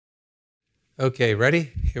Okay,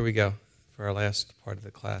 ready? Here we go for our last part of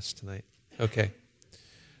the class tonight. Okay.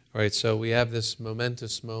 All right, so we have this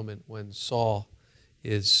momentous moment when Saul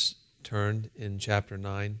is turned in chapter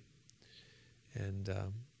 9, and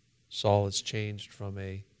Saul is changed from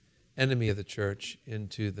an enemy of the church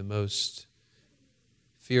into the most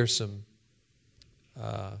fearsome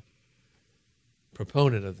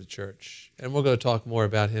proponent of the church. And we're going to talk more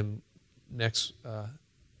about him next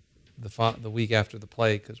the week after the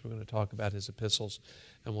play, because we're going to talk about his epistles,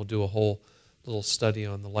 and we'll do a whole little study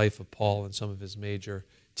on the life of Paul and some of his major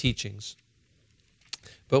teachings.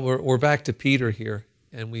 But we're back to Peter here,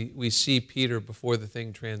 and we see Peter before the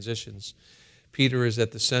thing transitions. Peter is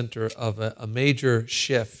at the center of a major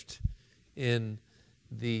shift in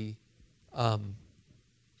the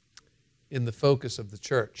focus of the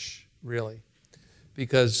church, really.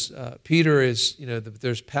 Because Peter is,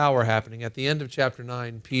 there's power happening. At the end of chapter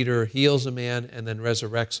 9, Peter heals a man and then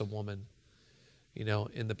resurrects a woman,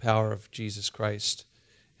 in the power of Jesus Christ.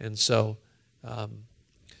 And so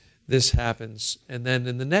this happens. And then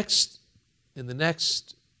in the next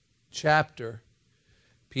chapter,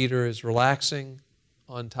 Peter is relaxing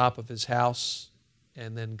on top of his house,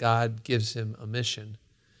 and then God gives him a mission.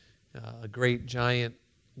 A great, giant,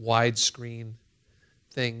 widescreen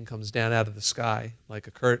thing comes down out of the sky like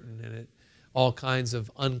a curtain, and all kinds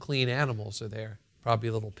of unclean animals are there. Probably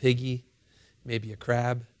a little piggy, maybe a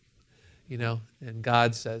crab, and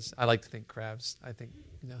God says, I like to think crabs. I think,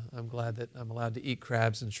 I'm glad that I'm allowed to eat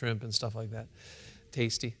crabs and shrimp and stuff like that.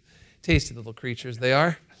 Tasty little creatures they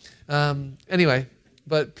are. Anyway,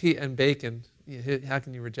 and bacon. How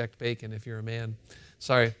can you reject bacon if you're a man?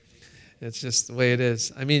 Sorry. It's just the way it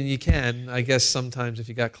is. I mean, you can. I guess sometimes if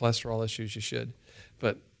you got cholesterol issues, you should.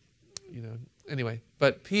 But, anyway.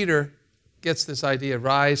 But Peter gets this idea,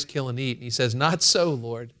 rise, kill, and eat. And he says, not so,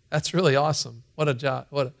 Lord. That's really awesome. What a job.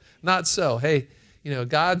 Not so. Hey,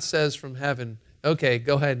 God says from heaven, okay,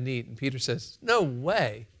 go ahead and eat. And Peter says, no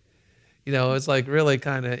way. It's like really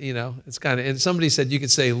kind of, it's kind of, and somebody said you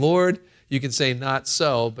could say, Lord, you could say not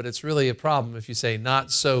so, but it's really a problem if you say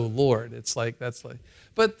not so, Lord. It's like,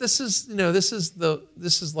 but this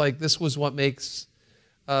was what makes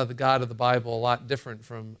the God of the Bible a lot different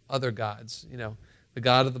from other gods. The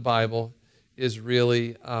God of the Bible is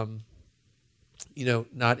really,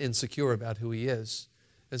 not insecure about who he is.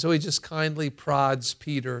 And so he just kindly prods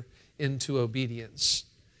Peter into obedience.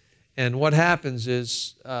 And what happens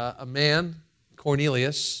is a man,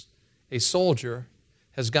 Cornelius, a soldier,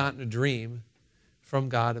 has gotten a dream from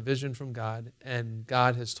God, a vision from God, and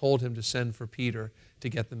God has told him to send for Peter to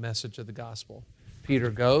get the message of the gospel. Peter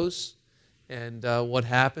goes, and what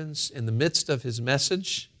happens? In the midst of his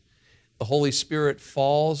message, the Holy Spirit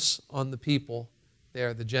falls on the people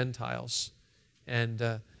there, the Gentiles. And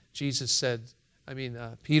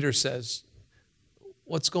Peter says,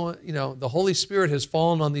 the Holy Spirit has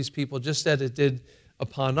fallen on these people just as it did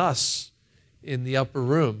upon us in the upper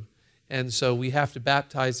room. And so we have to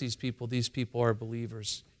baptize these people. These people are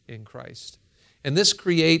believers in Christ. And this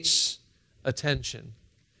creates a tension.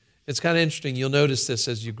 It's kind of interesting. You'll notice this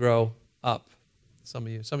as you grow up. Some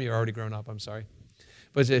of you are already grown up, I'm sorry.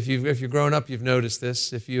 But if you're grown up, you've noticed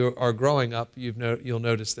this. If you are growing up, you'll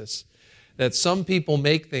notice this. That some people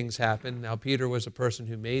make things happen. Now, Peter was a person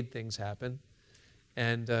who made things happen.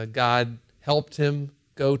 And God helped him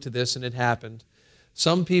go to this, and it happened.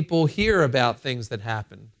 Some people hear about things that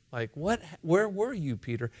happen. Like, where were you,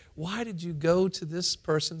 Peter? Why did you go to this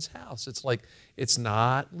person's house? It's like, it's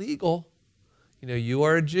not legal. You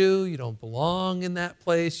are a Jew. You don't belong in that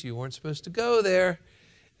place. You weren't supposed to go there.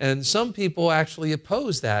 And some people actually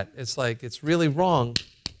oppose that. It's like, it's really wrong.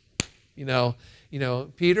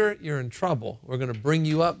 Peter, you're in trouble. We're going to bring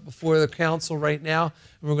you up before the council right now,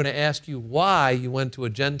 and we're going to ask you why you went to a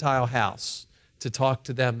Gentile house to talk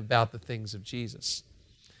to them about the things of Jesus.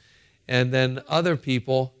 And then other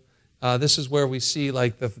people, this is where we see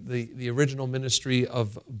like the original ministry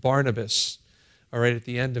of Barnabas, all right, at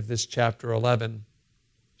the end of this chapter 11.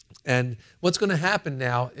 And what's going to happen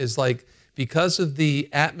now is like, because of the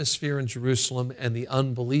atmosphere in Jerusalem and the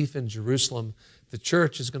unbelief in Jerusalem, the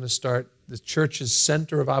church's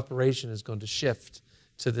center of operation is going to shift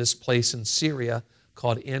to this place in Syria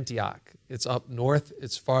called Antioch. It's up north,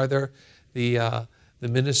 it's farther. The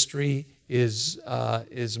ministry is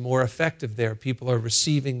more effective there. People are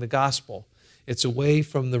receiving the gospel. It's away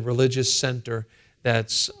from the religious center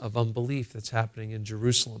that's of unbelief that's happening in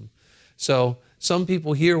Jerusalem. So some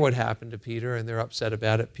people hear what happened to Peter and they're upset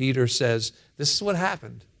about it. Peter says, this is what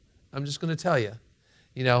happened. I'm just going to tell you.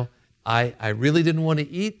 I really didn't want to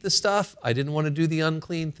eat the stuff. I didn't want to do the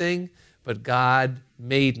unclean thing, but God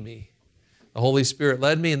made me. The Holy Spirit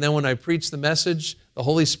led me, and then when I preached the message, the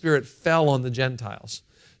Holy Spirit fell on the Gentiles.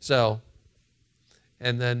 So,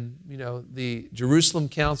 and then, the Jerusalem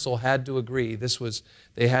Council had to agree.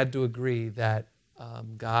 They had to agree that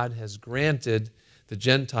God has granted the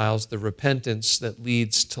Gentiles the repentance that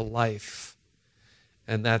leads to life.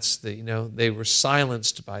 And that's they were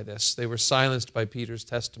silenced by this. They were silenced by Peter's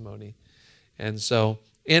testimony. And so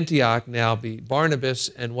Antioch now be Barnabas,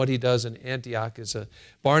 and what he does in Antioch is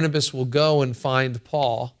Barnabas will go and find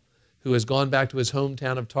Paul, who has gone back to his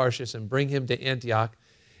hometown of Tarshish, and bring him to Antioch.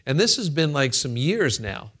 And this has been like some years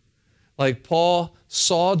now. Like Paul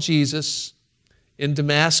saw Jesus in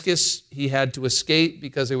Damascus. He had to escape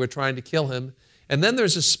because they were trying to kill him. And then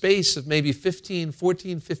there's a space of maybe 15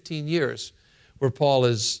 years where Paul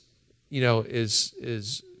is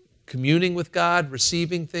communing with God,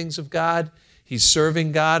 receiving things of God. He's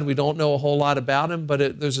serving God. We don't know a whole lot about him,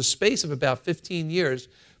 but there's a space of about 15 years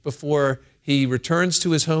before he returns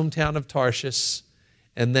to his hometown of Tarshish,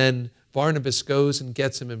 and then Barnabas goes and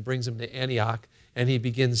gets him and brings him to Antioch, and he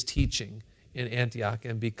begins teaching in Antioch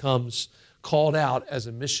and becomes called out as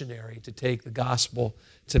a missionary to take the gospel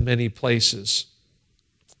to many places.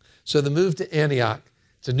 So the move to Antioch,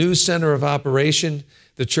 it's a new center of operation.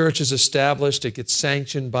 The church is established. It gets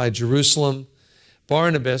sanctioned by Jerusalem.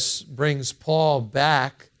 Barnabas brings Paul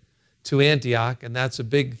back to Antioch, and that's a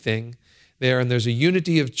big thing there. And there's a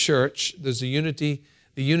unity of church. There's a unity.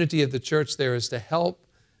 The unity of the church there is to help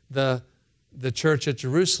the church at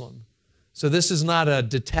Jerusalem. So this is not a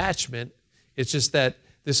detachment. It's just that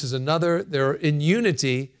this is they're in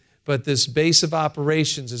unity, but this base of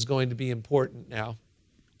operations is going to be important now.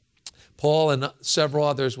 Paul and several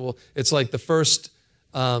others it's like the first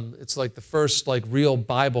real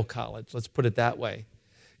Bible college. Let's put it that way.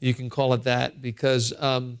 You can call it that because,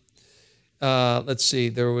 let's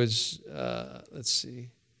see, where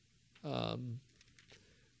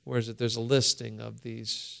is it? There's a listing of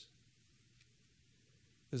these.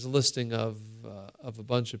 There's a listing of a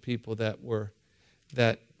bunch of people that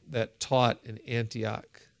taught in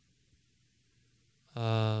Antioch.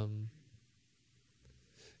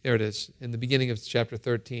 There it is, in the beginning of chapter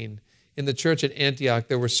 13. In the church at Antioch,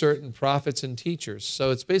 there were certain prophets and teachers. So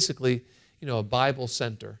it's basically, a Bible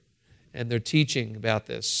center. And they're teaching about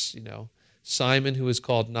this, Simon, who was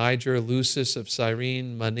called Niger, Lucius of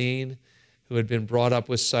Cyrene, Manaen, who had been brought up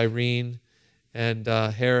with Cyrene, and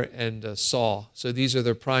Saul. So these are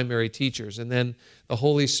their primary teachers. And then the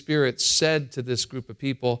Holy Spirit said to this group of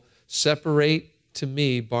people, separate to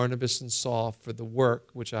me Barnabas and Saul for the work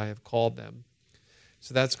which I have called them.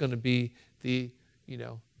 So that's going to be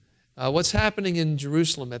what's happening in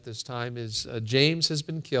Jerusalem at this time is James has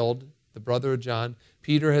been killed, the brother of John.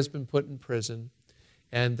 Peter has been put in prison,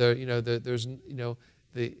 and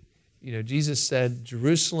Jesus said,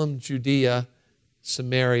 Jerusalem, Judea,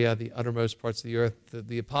 Samaria, the uttermost parts of the earth.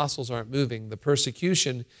 The apostles aren't moving. The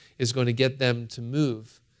persecution is going to get them to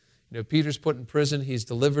move. Peter's put in prison. He's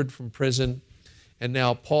delivered from prison, and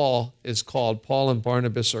now Paul and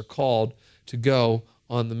Barnabas are called to go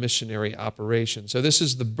on the missionary operation. So this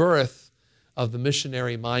is the birth of the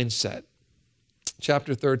missionary mindset.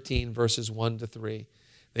 Chapter 13, verses 1 to 3.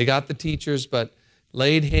 They got the teachers, but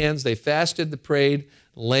laid hands, they fasted, they prayed,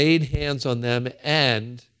 laid hands on them,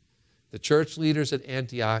 and the church leaders at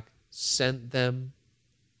Antioch sent them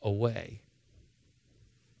away.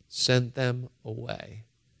 Sent them away.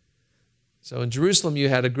 So in Jerusalem, you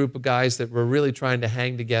had a group of guys that were really trying to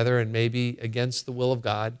hang together and maybe against the will of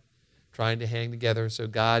God, trying to hang together. So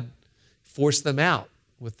God forced them out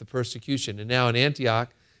with the persecution. And now in Antioch,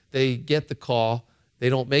 they get the call.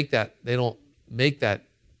 They're not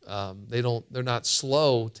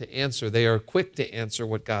slow to answer. They are quick to answer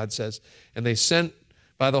what God says. And they sent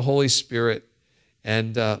by the Holy Spirit,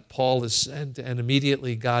 and Paul is sent, and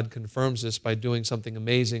immediately God confirms this by doing something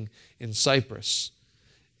amazing in Cyprus.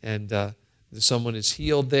 And someone is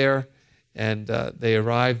healed there, and they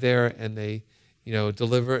arrive there, and they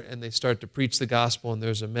deliver, and they start to preach the gospel, and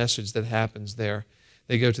there's a message that happens there.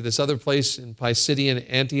 They go to this other place in Pisidian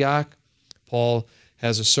Antioch. Paul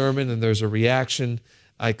has a sermon, and there's a reaction.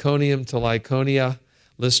 Iconium to Lycaonia,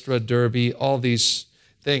 Lystra, Derbe, all these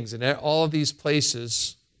things. And in all of these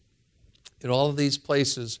places,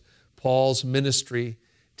 Paul's ministry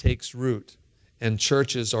takes root, and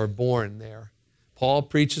churches are born there. Paul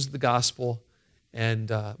preaches the gospel,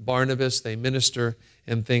 and Barnabas, they minister,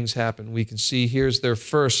 and things happen. We can see here's their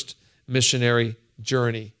first missionary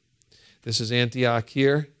journey. This is Antioch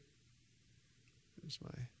here.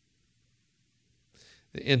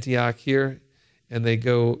 Antioch here, and they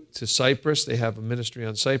go to Cyprus. They have a ministry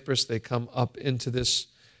on Cyprus. They come up into this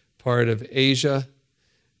part of Asia,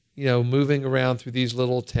 moving around through these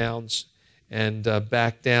little towns and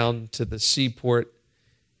back down to the seaport,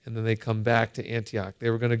 and then they come back to Antioch. They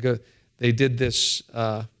were going to go. They did this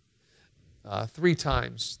 3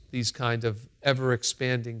 times. These kind of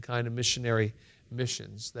ever-expanding kind of missionary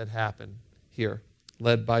missions that happen here,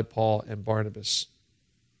 led by Paul and Barnabas.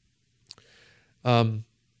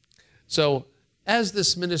 So as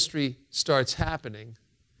this ministry starts happening,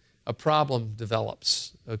 a problem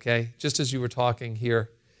develops, okay? Just as you were talking here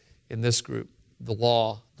in this group, the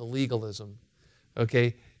law, the legalism,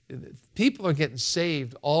 okay? People are getting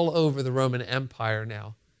saved all over the Roman Empire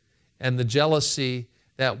now. And the jealousy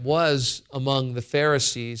that was among the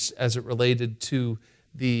Pharisees as it related to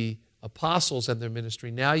the apostles and their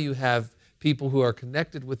ministry, now you have people who are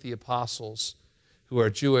connected with the apostles who are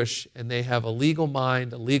Jewish, and they have a legal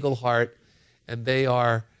mind, a legal heart, and they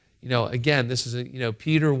are, again, this is,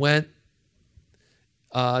 Peter went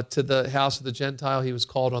to the house of the Gentile. He was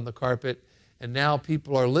called on the carpet, and now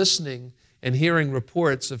people are listening and hearing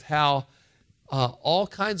reports of how all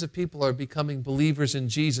kinds of people are becoming believers in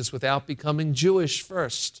Jesus without becoming Jewish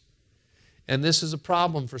first. And this is a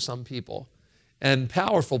problem for some people, and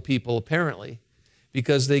powerful people apparently,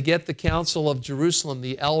 because they get the Council of Jerusalem,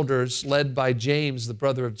 the elders led by James, the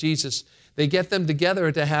brother of Jesus, they get them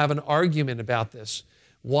together to have an argument about this.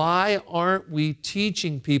 Why aren't we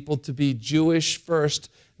teaching people to be Jewish first,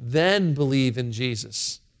 then believe in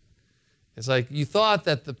Jesus? It's like you thought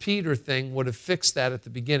that the Peter thing would have fixed that at the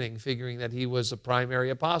beginning, figuring that he was a primary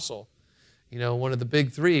apostle. One of the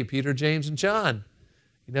big 3, Peter, James, and John.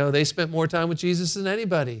 They spent more time with Jesus than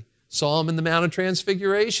anybody. Saw him in the Mount of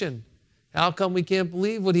Transfiguration. How come we can't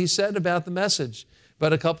believe what he said about the message?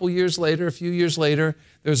 But a few years later,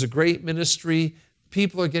 there's a great ministry.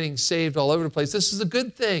 People are getting saved all over the place. This is a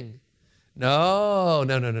good thing. No.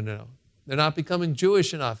 They're not becoming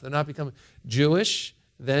Jewish enough. They're not becoming Jewish,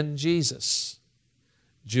 then Jesus.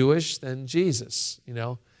 Jewish, then Jesus,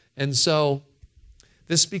 And so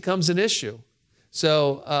this becomes an issue.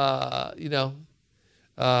 So, I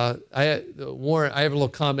have a little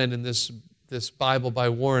comment in this Bible by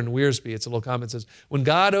Warren Wiersbe. It's a little comment that says, when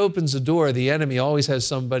God opens a door, the enemy always has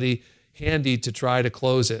somebody handy to try to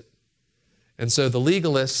close it. And so the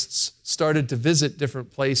legalists started to visit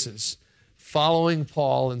different places, following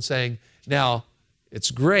Paul and saying, now,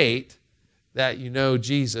 it's great that you know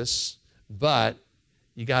Jesus, but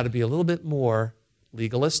you got to be a little bit more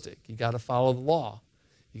legalistic. You got to follow the law.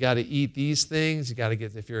 You got to eat these things. You got to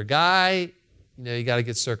if you're a guy, you got to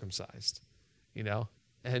get circumcised,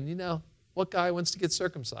 And, what guy wants to get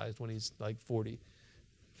circumcised when he's like 40,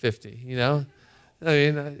 50, I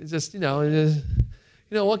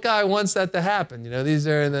mean, what guy wants that to happen? These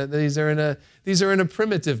are in a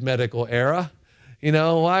primitive medical era.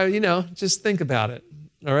 Why, just think about it,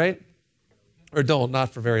 all right? Or don't,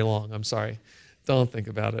 not for very long, I'm sorry. Don't think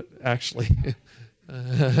about it, actually.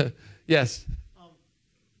 Yes? It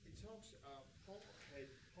talks,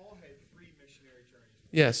 Paul had 3 missionary journeys.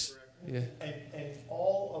 Yes. Yeah. And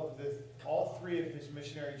all 3 of his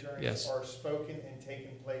missionary journeys are spoken and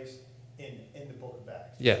taking place in the book of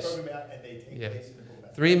Acts. Yes. Spoken about, and they take place in the book of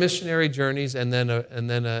Acts. 3 missionary journeys, and then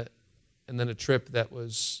a trip that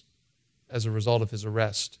was as a result of his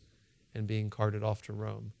arrest and being carted off to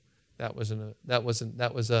Rome. That was a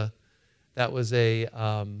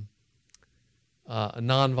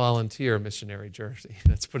non-volunteer missionary journey.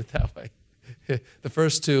 Let's put it that way. The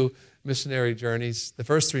first 3 missionary journeys,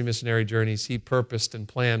 he purposed and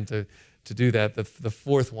planned to do that. The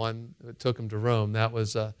 4th one, it took him to Rome. That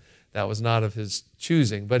was not of his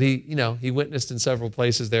choosing. But he witnessed in several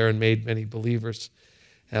places there and made many believers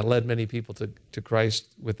and led many people to Christ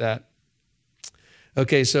with that.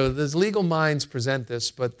 Okay, so the legal minds present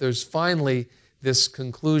this, but there's finally this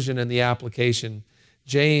conclusion and the application.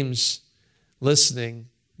 James listens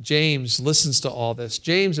to all this.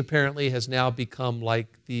 James apparently has now become like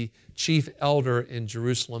the chief elder in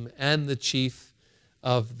Jerusalem and the chief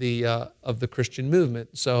of the Christian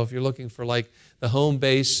movement. So if you're looking for like the home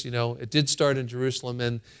base, it did start in Jerusalem,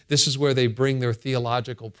 and this is where they bring their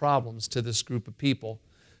theological problems to this group of people.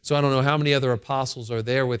 So I don't know how many other apostles are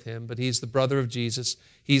there with him, but he's the brother of Jesus.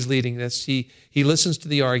 He's leading this. He listens to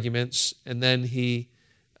the arguments, and then he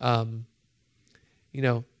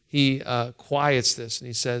quiets this, and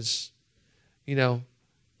he says,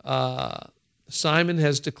 Simon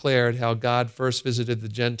has declared how God first visited the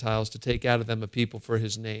Gentiles to take out of them a people for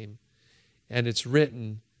his name. And it's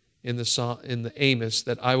written in the Amos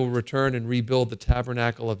that I will return and rebuild the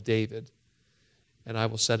tabernacle of David, and I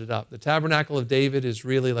will set it up. The tabernacle of David is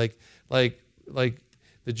really like the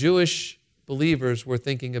Jewish believers were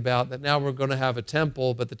thinking about that now we're going to have a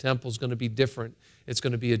temple, but the temple's going to be different. It's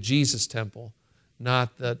going to be a Jesus temple,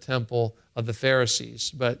 not the temple of the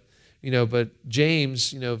Pharisees. But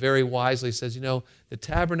James, very wisely says, the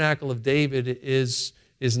tabernacle of David is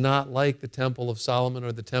not like the temple of Solomon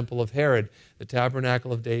or the temple of Herod. The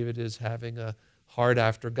tabernacle of David is having a heart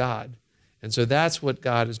after God. And so that's what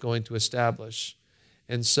God is going to establish.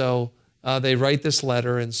 And so they write this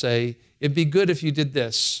letter and say, it'd be good if you did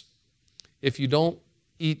this. If you don't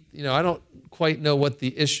eat, I don't quite know what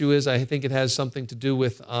the issue is. I think it has something to do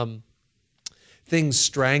with things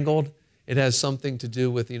strangled. It has something to do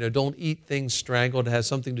with, don't eat things strangled. It has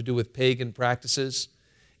something to do with pagan practices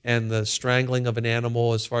and the strangling of an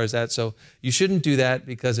animal as far as that. So you shouldn't do that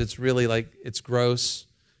because it's really it's gross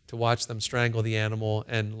to watch them strangle the animal,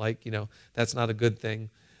 and that's not a good thing.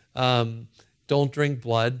 Don't drink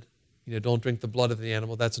blood. Don't drink the blood of the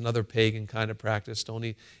animal. That's another pagan kind of practice. Don't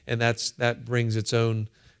eat, and that brings its own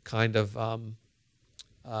kind of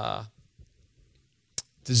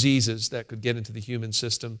diseases that could get into the human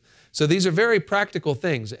system. So these are very practical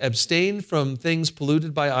things. Abstain from things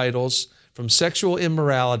polluted by idols, from sexual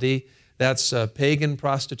immorality, that's pagan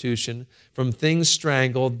prostitution, from things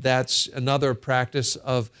strangled, that's another practice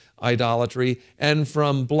of idolatry, and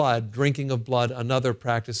from blood, drinking of blood, another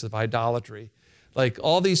practice of idolatry.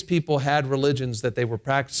 All these people had religions that they were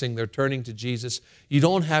practicing, they're turning to Jesus. You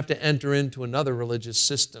don't have to enter into another religious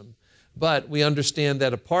system. But we understand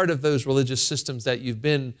that a part of those religious systems that you've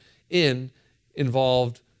been in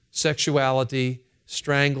involved sexuality,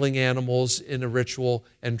 strangling animals in a ritual,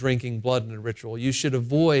 and drinking blood in a ritual. You should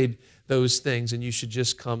avoid those things, and you should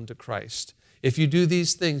just come to Christ. If you do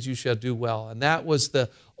these things, you shall do well. And that was the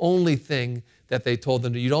only thing that they told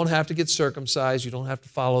them to. You don't have to get circumcised. You don't have to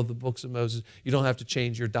follow the books of Moses. You don't have to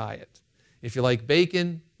change your diet. If you like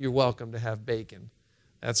bacon, you're welcome to have bacon.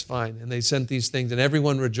 That's fine. And they sent these things, and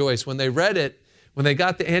everyone rejoiced. When they read it, when they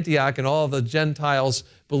got to Antioch and all the Gentiles,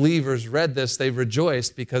 believers read this, they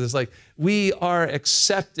rejoiced because it's we are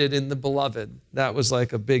accepted in the beloved. That was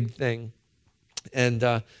a big thing.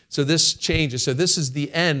 And so this changes. So this is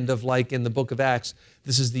the end of in the book of Acts,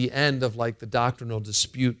 this is the end of the doctrinal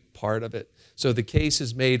dispute part of it. So the case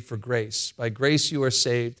is made for grace. By grace you are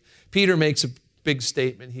saved. Peter makes a big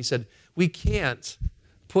statement. He said, we can't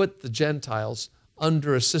put the Gentiles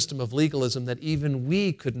under a system of legalism that even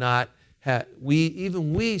we could not have,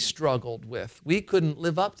 we struggled with. We couldn't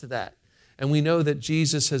live up to that. And we know that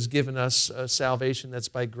Jesus has given us a salvation that's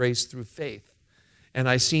by grace through faith. And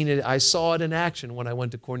I saw it in action when I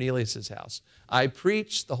went to Cornelius' house. I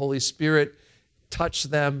preached, the Holy Spirit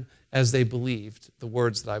touched them as they believed the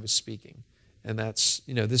words that I was speaking. And that's,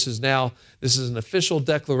 this is an official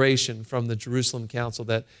declaration from the Jerusalem Council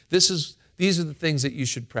that these are the things that you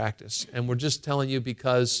should practice. And we're just telling you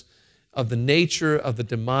because of the nature of the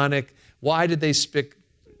demonic. Why did they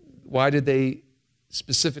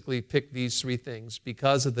specifically pick these three things?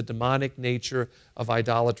 Because of the demonic nature of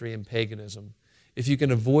idolatry and paganism. If you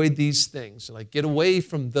can avoid these things, get away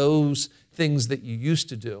from those things that you used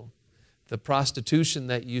to do, the prostitution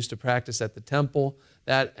that you used to practice at the temple,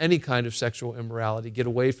 that any kind of sexual immorality, get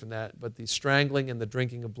away from that. But the strangling and the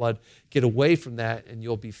drinking of blood, get away from that and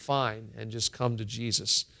you'll be fine, and just come to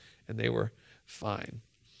Jesus. And they were fine.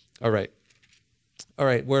 All right,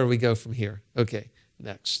 where do we go from here? Okay,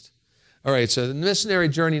 next. All right, so the missionary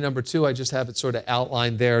journey number 2, I just have it sort of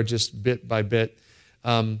outlined there just bit by bit.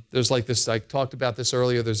 There's this, I talked about this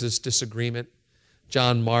earlier, there's this disagreement.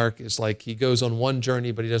 John Mark is he goes on one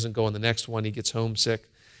journey, but he doesn't go on the next one. He gets homesick.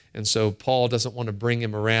 And so Paul doesn't want to bring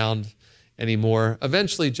him around anymore.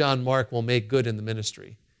 Eventually, John Mark will make good in the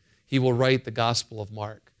ministry. He will write the Gospel of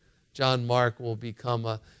Mark. John Mark will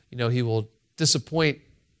become he will disappoint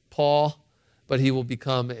Paul, but he will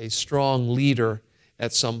become a strong leader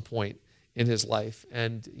at some point in his life.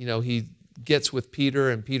 And, he gets with Peter,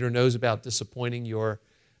 and Peter knows about disappointing your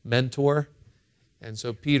mentor. And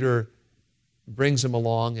so Peter brings him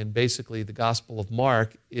along, and basically the Gospel of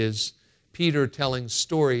Mark is Peter telling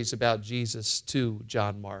stories about Jesus to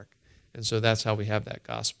John Mark. And so that's how we have that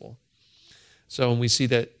gospel. So when we see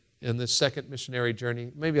that in the second missionary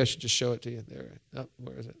journey, maybe I should just show it to you there. Oh,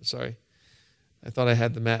 where is it? Sorry. I thought I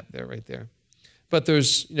had the map there, right there. But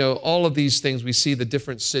there's, all of these things. We see the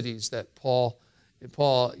different cities that Paul,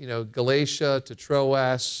 Galatia to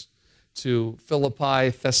Troas to Philippi,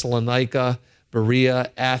 Thessalonica,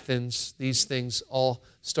 Berea, Athens. These things all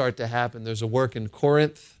start to happen. There's a work in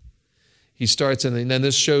Corinth. He starts, and then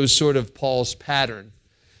this shows sort of Paul's pattern.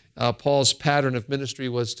 Paul's pattern of ministry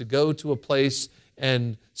was to go to a place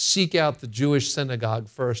and seek out the Jewish synagogue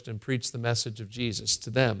first and preach the message of Jesus to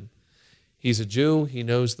them. He's a Jew. He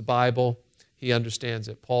knows the Bible. He understands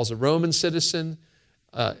it. Paul's a Roman citizen.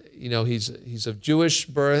 he's of Jewish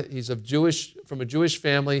birth. He's from a Jewish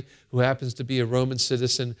family who happens to be a Roman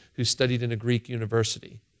citizen who studied in a Greek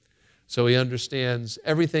university. So he understands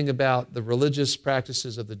everything about the religious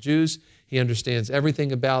practices of the Jews. He understands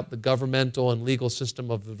everything about the governmental and legal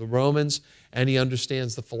system of the Romans, and he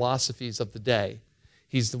understands the philosophies of the day.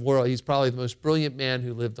 He's probably the most brilliant man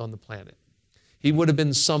who lived on the planet. He would have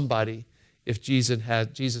been somebody if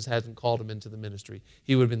Jesus hadn't called him into the ministry.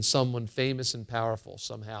 He would have been someone famous and powerful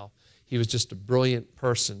somehow. He was just a brilliant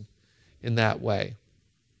person in that way.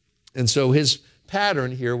 And so his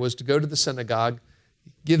pattern here was to go to the synagogue,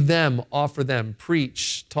 offer them,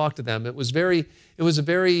 preach, talk to them. It was a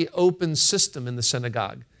very open system in the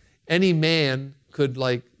synagogue. Any man could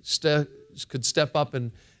step up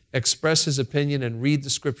and express his opinion and read the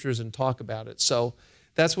scriptures and talk about it. So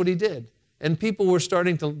that's what he did. And people were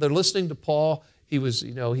they're listening to Paul. He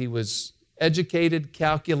was educated,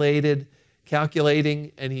 calculating,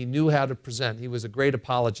 and he knew how to present. He was a great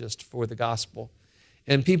apologist for the gospel.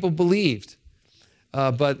 And people believed.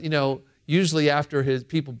 But usually after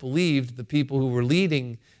people believed, the people who were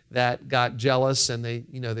leading that got jealous and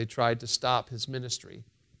they tried to stop his ministry.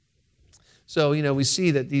 So, we see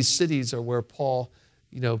that these cities are where Paul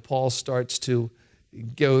starts to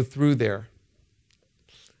go through there.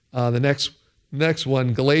 The next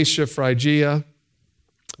one, Galatia, Phrygia.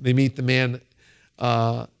 They meet the man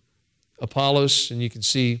Apollos, and you can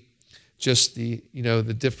see just the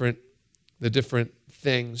different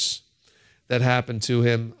things that happen to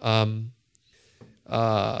him.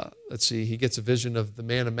 Let's see, he gets a vision of the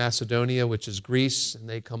man of Macedonia, which is Greece, and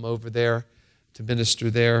they come over there to minister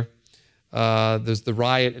there. There's the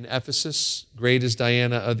riot in Ephesus. Great is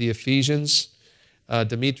Diana of the Ephesians.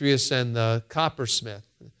 Demetrius and the coppersmith,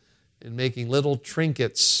 in making little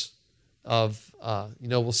trinkets of,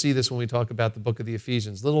 we'll see this when we talk about the book of the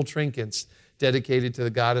Ephesians, little trinkets dedicated to the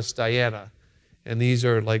goddess Diana. And these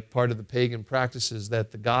are like part of the pagan practices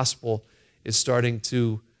that the gospel is starting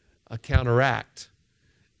to counteract.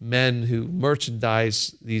 Men who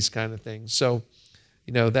merchandise these kind of things. So,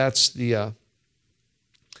 that's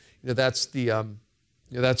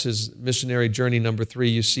his missionary journey number 3.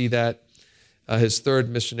 You see that his third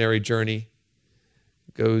missionary journey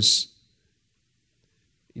goes,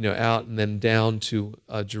 out and then down to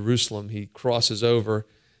Jerusalem. He crosses over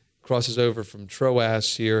from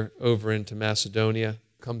Troas here over into Macedonia,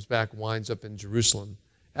 comes back, winds up in Jerusalem.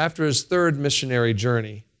 After his third missionary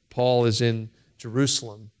journey, Paul is in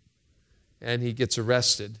Jerusalem, and he gets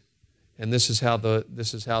arrested. And this is how the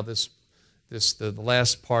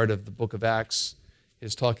last part of the book of Acts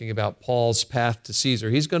is talking about Paul's path to Caesar.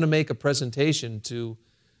 He's going to make a presentation to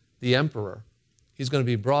the emperor. He's going to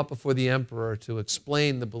be brought before the emperor to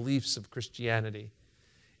explain the beliefs of Christianity.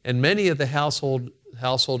 And many of the household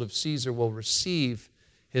of Caesar will receive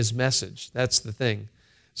his message. That's the thing.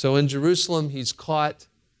 So in Jerusalem, he's caught,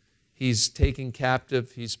 he's taken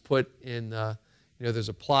captive, he's put in, there's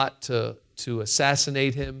a plot to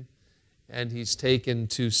assassinate him, and he's taken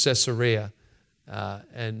to Caesarea.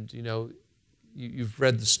 You've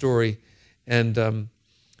read the story. And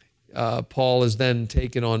Paul is then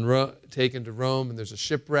taken to Rome, and there's a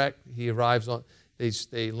shipwreck. He arrives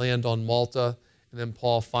they land on Malta, and then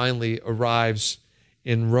Paul finally arrives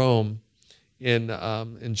in Rome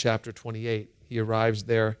in chapter 28. He arrives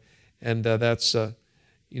there, and that's that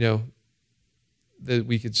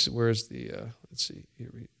we could. Where's the? Let's see.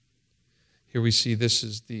 Here we see this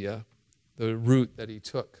is the route that he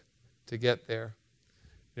took to get there.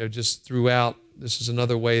 Just throughout. This is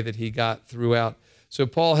another way that he got throughout. So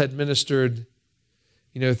Paul had ministered,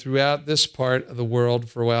 throughout this part of the world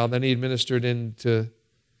for a while. Then he ministered in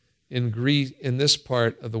Greece, in this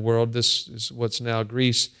part of the world. This is what's now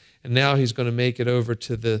Greece, and now he's going to make it over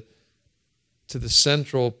to the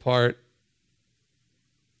central part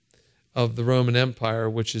of the Roman Empire,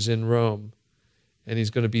 which is in Rome, and he's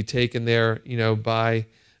going to be taken there, by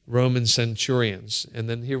Roman centurions. And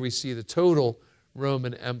then here we see the total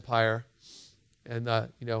Roman Empire, and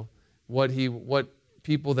what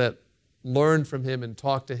people that learn from him and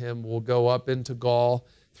talk to him will go up into Gaul,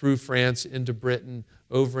 through France, into Britain,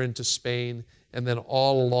 over into Spain, and then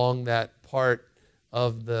all along that part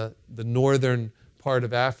of the northern part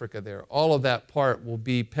of Africa there. All of that part will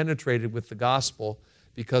be penetrated with the gospel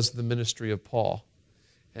because of the ministry of Paul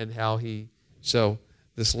and how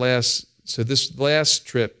this last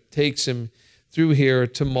trip takes him through here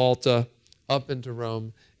to Malta, up into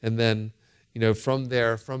Rome, and then from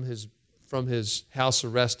there, from his house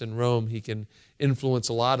arrest in Rome, he can influence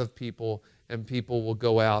a lot of people, and people will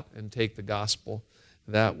go out and take the gospel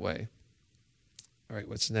that way. All right,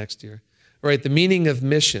 what's next here? All right, the meaning of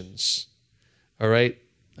missions. All right,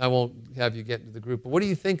 I won't have you get into the group, but what do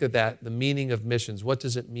you think of that, the meaning of missions? What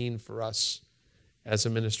does it mean for us as a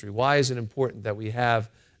ministry? Why is it important that we have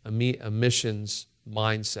a missions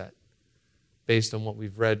mindset based on what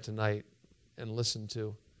we've read tonight and listened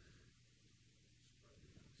to?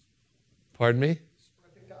 Pardon me?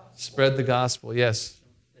 Spread the gospel, yes.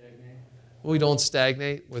 We don't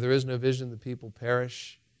stagnate. Where there is no vision, the people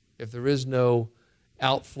perish. If there is no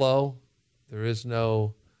outflow, there is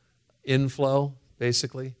no inflow,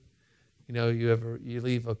 basically. You know, you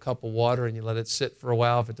leave a cup of water and you let it sit for a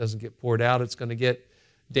while. If it doesn't get poured out, it's going to get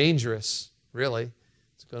dangerous, really.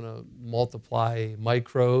 It's going to multiply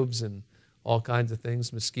microbes and all kinds of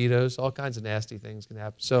things, mosquitoes, all kinds of nasty things can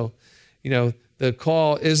happen. So, you know, the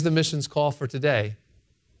call is the missions call for today.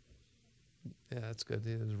 Yeah, that's good.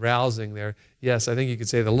 It's rousing there. Yes, I think you could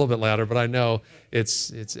say that a little bit louder, but I know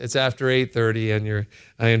it's after 8:30, and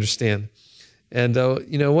I understand. And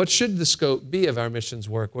you know, what should the scope be of our missions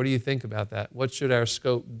work? What do you think about that? What should our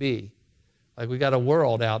scope be? Like, we got a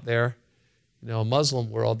world out there, you know, a Muslim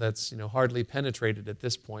world that's, you know, hardly penetrated at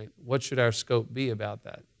this point. What should our scope be about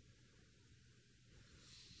that?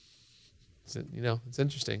 You know, it's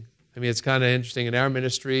interesting. I mean, it's kind of interesting in our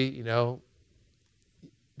ministry, you know.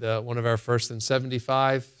 One of our first in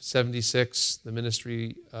 75, 76, the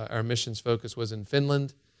ministry, our missions focus was in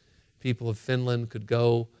Finland. People of Finland could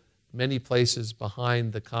go many places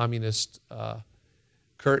behind the communist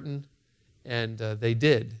curtain, and they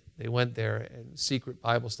did. They went there in secret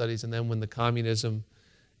Bible studies, and then when the communism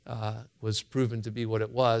was proven to be what it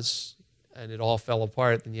was, and it all fell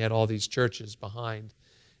apart, then you had all these churches behind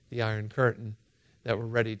the Iron Curtain that were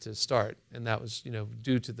ready to start. And that was, you know,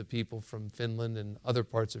 due to the people from Finland and other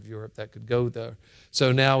parts of Europe that could go there.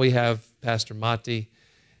 So now we have Pastor Matti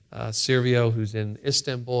Sirvio, who's in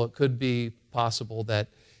Istanbul. It could be possible that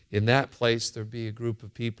in that place there'd be a group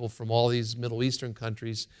of people from all these Middle Eastern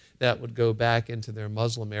countries that would go back into their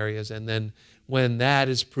Muslim areas. And then when that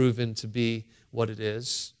is proven to be what it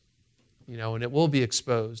is, you know, and it will be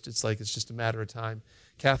exposed. It's like it's just a matter of time.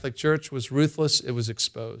 Catholic Church was ruthless. It was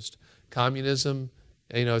exposed. Communism,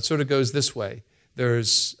 you know, it sort of goes this way.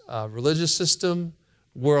 There's a religious system,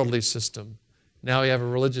 worldly system. Now we have a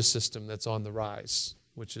religious system that's on the rise,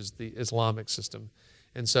 which is the Islamic system.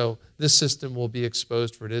 And so this system will be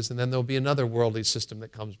exposed for it is, and then there'll be another worldly system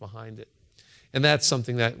that comes behind it. And that's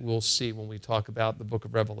something that we'll see when we talk about the book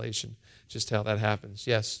of Revelation, just how that happens.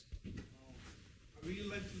 Yes? I really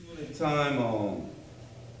like to know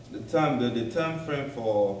the time frame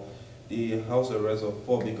for the house arrest of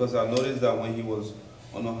Paul, because I noticed that when he was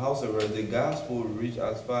on a house arrest, the gospel reached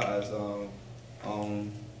as far as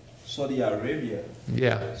Saudi Arabia.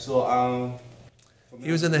 Yeah. So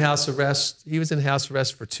he was in the house arrest. He was in house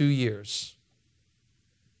arrest for 2 years.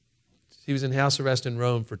 He was in house arrest in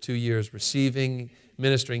Rome for 2 years, receiving,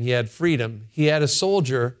 ministering. He had freedom. He had a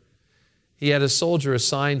soldier. He had a soldier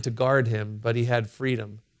assigned to guard him, but he had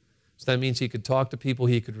freedom. So that means he could talk to people.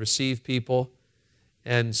 He could receive people.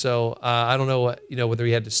 And so I don't know whether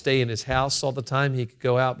he had to stay in his house all the time. He could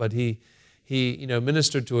go out, but he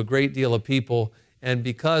ministered to a great deal of people. And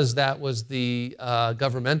because that was the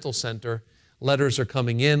governmental center, letters are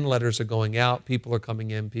coming in, letters are going out, people are coming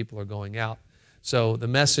in, people are going out. So the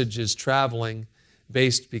message is traveling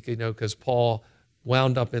based, because Paul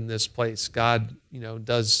wound up in this place. God,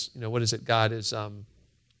 does, what is it? God is,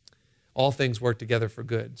 all things work together for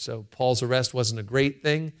good. So Paul's arrest wasn't a great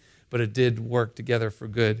thing, but it did work together for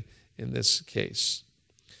good in this case.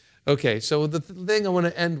 Okay, so the thing I want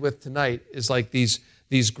to end with tonight is like these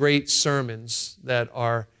great sermons that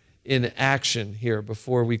are in action here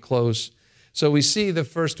before we close. So we see the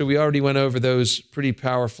first two, we already went over those pretty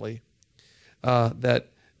powerfully,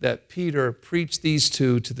 that Peter preached these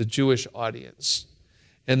two to the Jewish audience.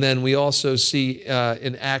 And then we also see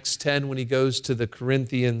in Acts 10 when he goes to the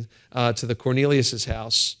Cornelius'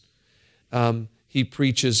 house, he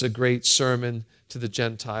preaches a great sermon to the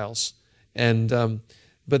Gentiles. And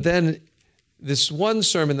but then this one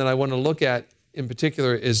sermon that I want to look at in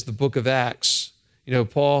particular is the book of Acts. In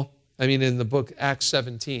the book Acts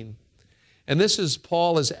 17. And this is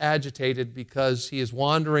Paul is agitated because he is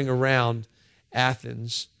wandering around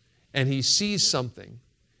Athens and he sees something.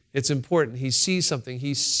 It's important. He sees something.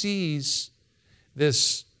 He sees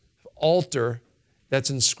this altar that's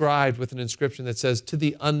inscribed with an inscription that says, "To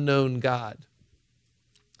the unknown God."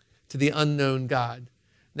 To the unknown God.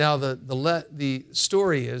 Now, the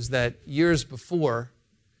story is that years before,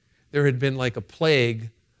 there had been like a plague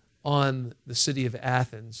on the city of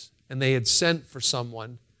Athens, and they had sent for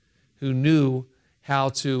someone who knew how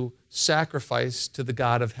to sacrifice to the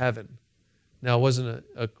God of heaven. Now, it wasn't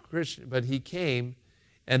a Christian, but he came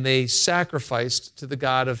and they sacrificed to the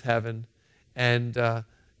God of heaven, and the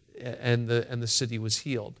city was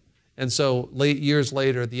healed. And so years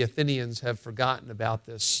later, the Athenians have forgotten about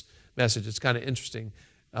this message. It's kind of interesting.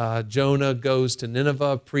 Jonah goes to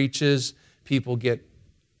Nineveh, preaches, people get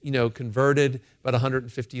converted, but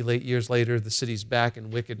 150 years later, the city's back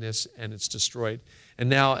in wickedness and it's destroyed. And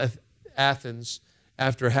now Athens,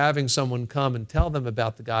 after having someone come and tell them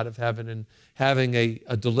about the God of heaven and having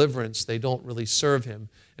a deliverance, they don't really serve him.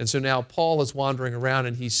 And so now Paul is wandering around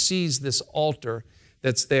and he sees this altar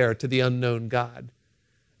that's there to the unknown God,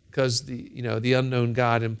 because the unknown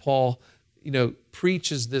God. And Paul,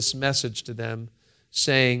 preaches this message to them,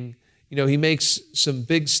 saying, he makes some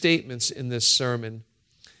big statements in this sermon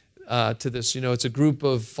to this. It's a group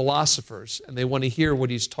of philosophers, and they want to hear what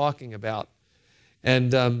he's talking about.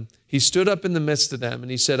 And he stood up in the midst of them,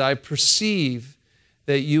 and he said, I perceive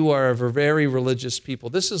that you are a very religious people.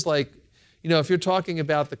 This is like, if you're talking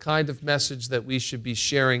about the kind of message that we should be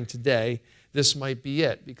sharing today, this might be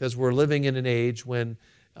it, because we're living in an age when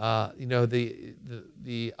the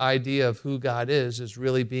idea of who God is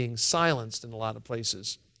really being silenced in a lot of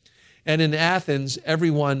places. And in Athens,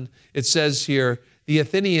 everyone, it says here, the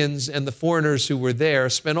Athenians and the foreigners who were there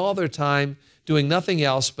spent all their time doing nothing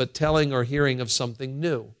else but telling or hearing of something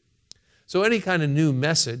new. So any kind of new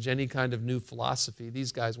message, any kind of new philosophy,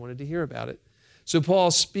 these guys wanted to hear about it. So Paul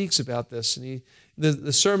speaks about this, and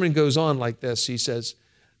the sermon goes on like this. He says,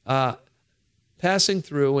 passing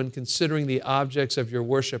through and considering the objects of your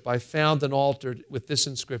worship, I found an altar with this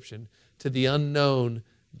inscription, to the unknown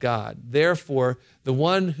God. Therefore, the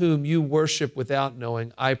one whom you worship without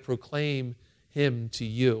knowing, I proclaim him to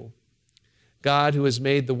you. God, who has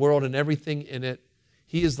made the world and everything in it,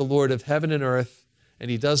 he is the Lord of heaven and earth, and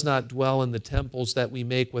he does not dwell in the temples that we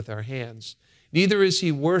make with our hands. Neither is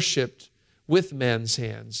he worshipped with men's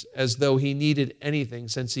hands, as though he needed anything,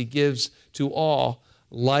 since he gives to all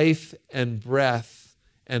life and breath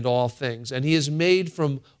and all things. And he has made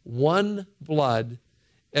from one blood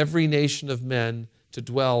every nation of men to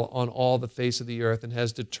dwell on all the face of the earth, and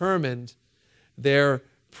has determined their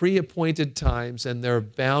pre-appointed times and their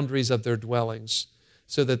boundaries of their dwellings,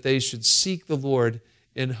 so that they should seek the Lord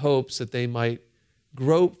in hopes that they might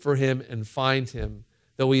grope for him and find him,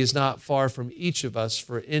 though he is not far from each of us,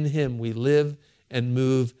 for in him we live and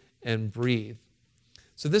move and breathe.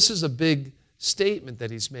 So this is a big statement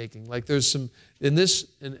that he's making. Like there's some, in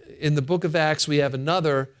the book of Acts, we have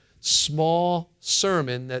another small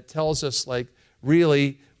sermon that tells us like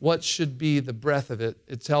really what should be the breadth of it.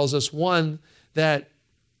 It tells us, one, that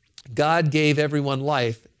God gave everyone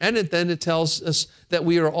life, and then it tells us that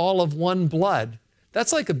we are all of one blood.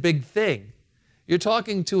 That's like a big thing. You're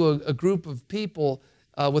talking to a group of people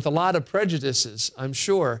with a lot of prejudices, I'm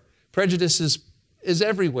sure. Prejudice is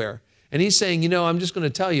everywhere. And he's saying, I'm just going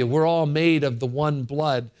to tell you, we're all made of the one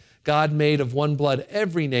blood. God made of one blood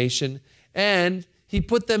every nation, and he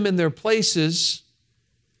put them in their places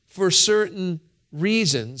for certain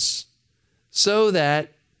reasons so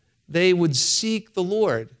that they would seek the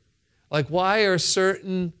Lord. Like, why are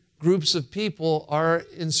certain groups of people are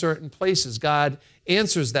in certain places? God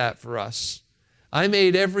answers that for us. I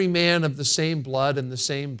made every man of the same blood and the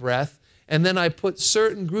same breath, and then I put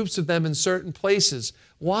certain groups of them in certain places.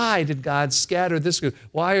 Why did God scatter this group?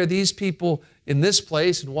 Why are these people in this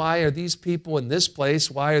place, and why are these people in this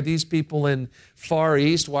place? Why are these people in Far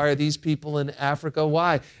East? Why are these people in Africa?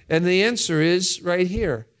 Why? And the answer is right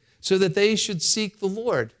here, so that they should seek the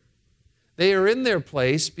Lord. They are in their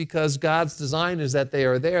place because God's design is that they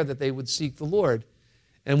are there, that they would seek the Lord.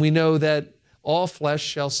 And we know that all flesh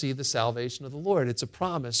shall see the salvation of the Lord. It's a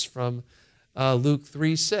promise from Luke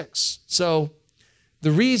 3:6. So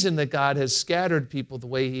the reason that God has scattered people the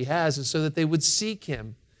way he has is so that they would seek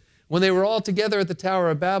him. When they were all together at the Tower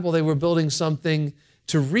of Babel, they were building something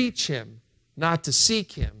to reach him, not to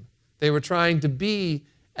seek him. They were trying to be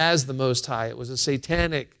as the Most High. It was a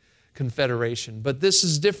satanic confederation. But this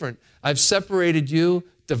is different. I've separated you,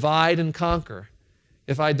 divide and conquer.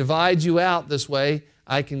 If I divide you out this way,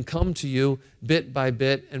 I can come to you bit by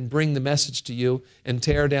bit and bring the message to you and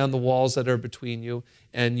tear down the walls that are between you,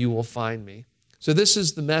 and you will find me. So this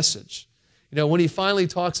is the message. When he finally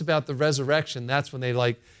talks about the resurrection, that's when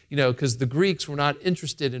they because the Greeks were not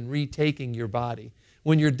interested in retaking your body.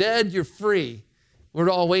 When you're dead, you're free. We're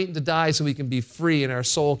all waiting to die so we can be free and our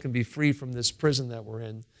soul can be free from this prison that we're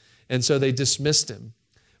in. And so they dismissed him.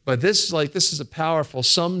 But this is a powerful,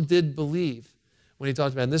 some did believe when he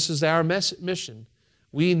talked about, and this is our mission.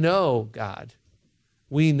 We know God.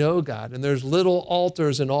 We know God. And there's little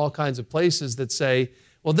altars in all kinds of places that say,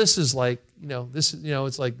 well, this is like,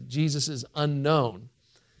 it's like Jesus is unknown.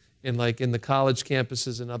 in the college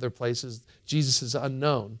campuses and other places, Jesus is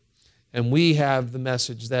unknown. And we have the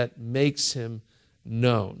message that makes him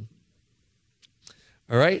known.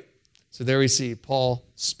 All right? So there we see Paul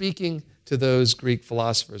speaking to those Greek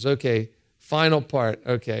philosophers. Okay, final part.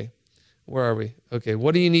 Okay, where are we? Okay,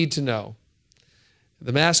 what do you need to know?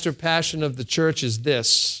 The master passion of the church is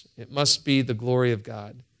this: it must be the glory of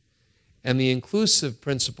God. And the inclusive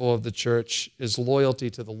principle of the church is loyalty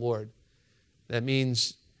to the Lord. That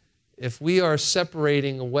means if we are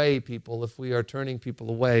separating away people, if we are turning people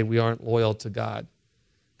away, we aren't loyal to God,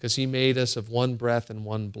 because he made us of one breath and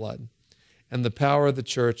one blood. And the power of the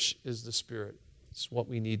church is the Spirit. It's what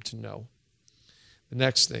we need to know. The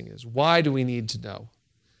next thing is, why do we need to know?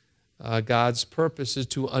 God's purpose is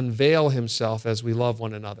to unveil himself as we love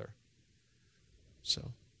one another.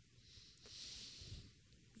 So,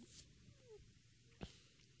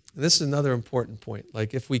 this is another important point.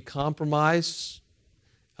 Like, if we compromise,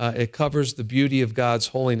 it covers the beauty of God's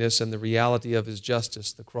holiness and the reality of his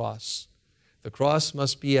justice, the cross. The cross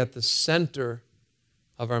must be at the center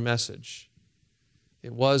of our message.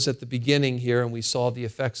 It was at the beginning here, and we saw the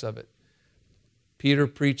effects of it. Peter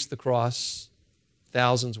preached the cross.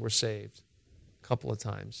 Thousands were saved a couple of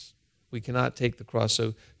times. We cannot take the cross,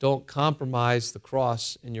 so don't compromise the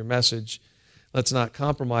cross in your message. Let's not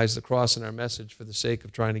compromise the cross in our message for the sake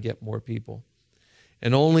of trying to get more people.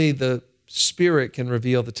 And only the Spirit can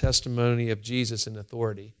reveal the testimony of Jesus in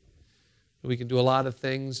authority. We can do a lot of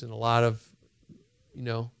things and a lot of,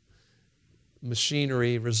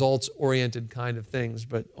 machinery, results-oriented kind of things,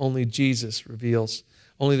 but only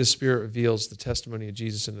only the Spirit reveals the testimony of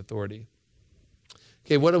Jesus in authority.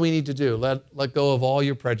 Okay, what do we need to do? Let go of all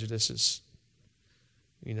your prejudices.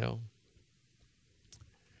 And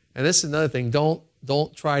this is another thing.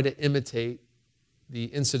 Don't try to imitate the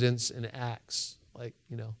incidents in Acts.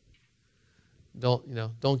 Don't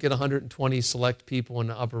get 120 select people in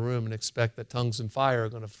the upper room and expect that tongues and fire are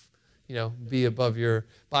going to, be above your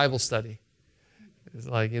Bible study. It's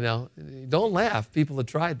like, don't laugh. People have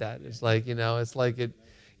tried that. It's like,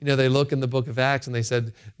 they look in the book of Acts and they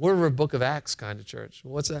said, we're a book of Acts kind of church.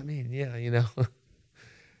 Well, what's that mean? Yeah,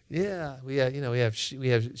 yeah, we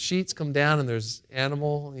have sheets come down and there's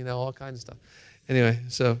animal, all kinds of stuff. Anyway,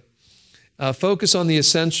 so focus on the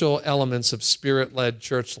essential elements of Spirit-led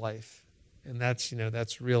church life. And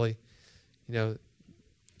that's really,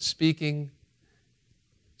 speaking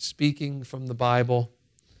from the Bible,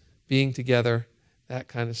 being together, that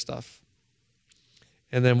kind of stuff.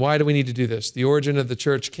 And then why do we need to do this? The origin of the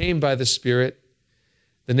church came by the Spirit.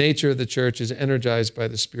 The nature of the church is energized by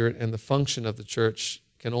the Spirit, and the function of the church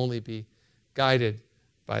can only be guided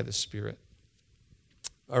by the Spirit.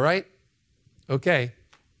 All right? Okay.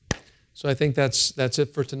 So I think that's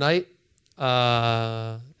it for tonight.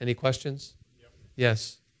 Any questions? Yep.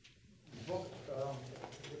 Yes.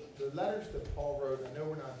 The letters that Paul wrote, I know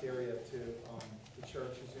we're not there yet, to the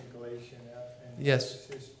churches in Galatia and yes.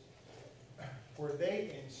 Ephesus. Were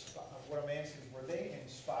they what I'm asking is, were they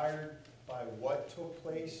inspired by what took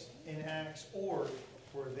place in Acts, or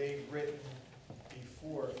were they written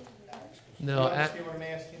before Acts? No. Do you understand what I'm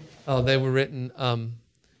asking? Oh, they were written,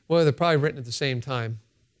 they're probably written at the same time.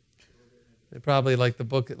 They probably,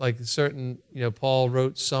 Paul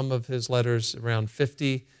wrote some of his letters around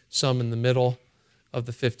 50, some in the middle of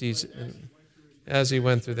the 50s, as he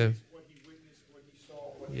went through them.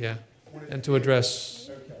 Yeah, and to address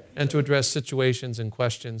situations and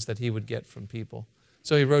questions that he would get from people.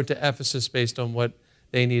 So he wrote to Ephesus based on what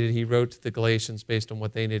they needed. He wrote to the Galatians based on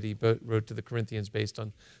what they needed. He wrote to the Corinthians based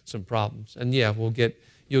on some problems. And yeah,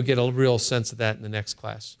 you'll get a real sense of that in the next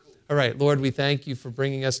class. All right, Lord, we thank you for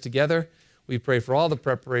bringing us together. We pray for all the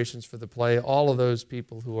preparations for the play, all of those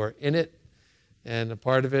people who are in it and a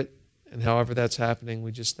part of it, and however that's happening.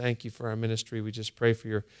 We just thank you for our ministry. We just pray for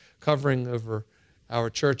your covering over our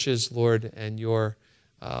churches, Lord, and your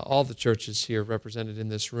all the churches here represented in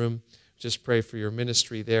this room. Just pray for your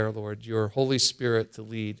ministry there, Lord, your Holy Spirit to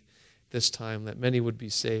lead this time, that many would be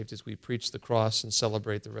saved as we preach the cross and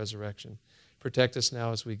celebrate the resurrection. Protect us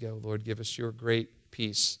now as we go, Lord. Give us your great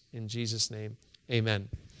peace. In Jesus' name, amen.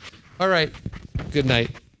 All right. Good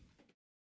night.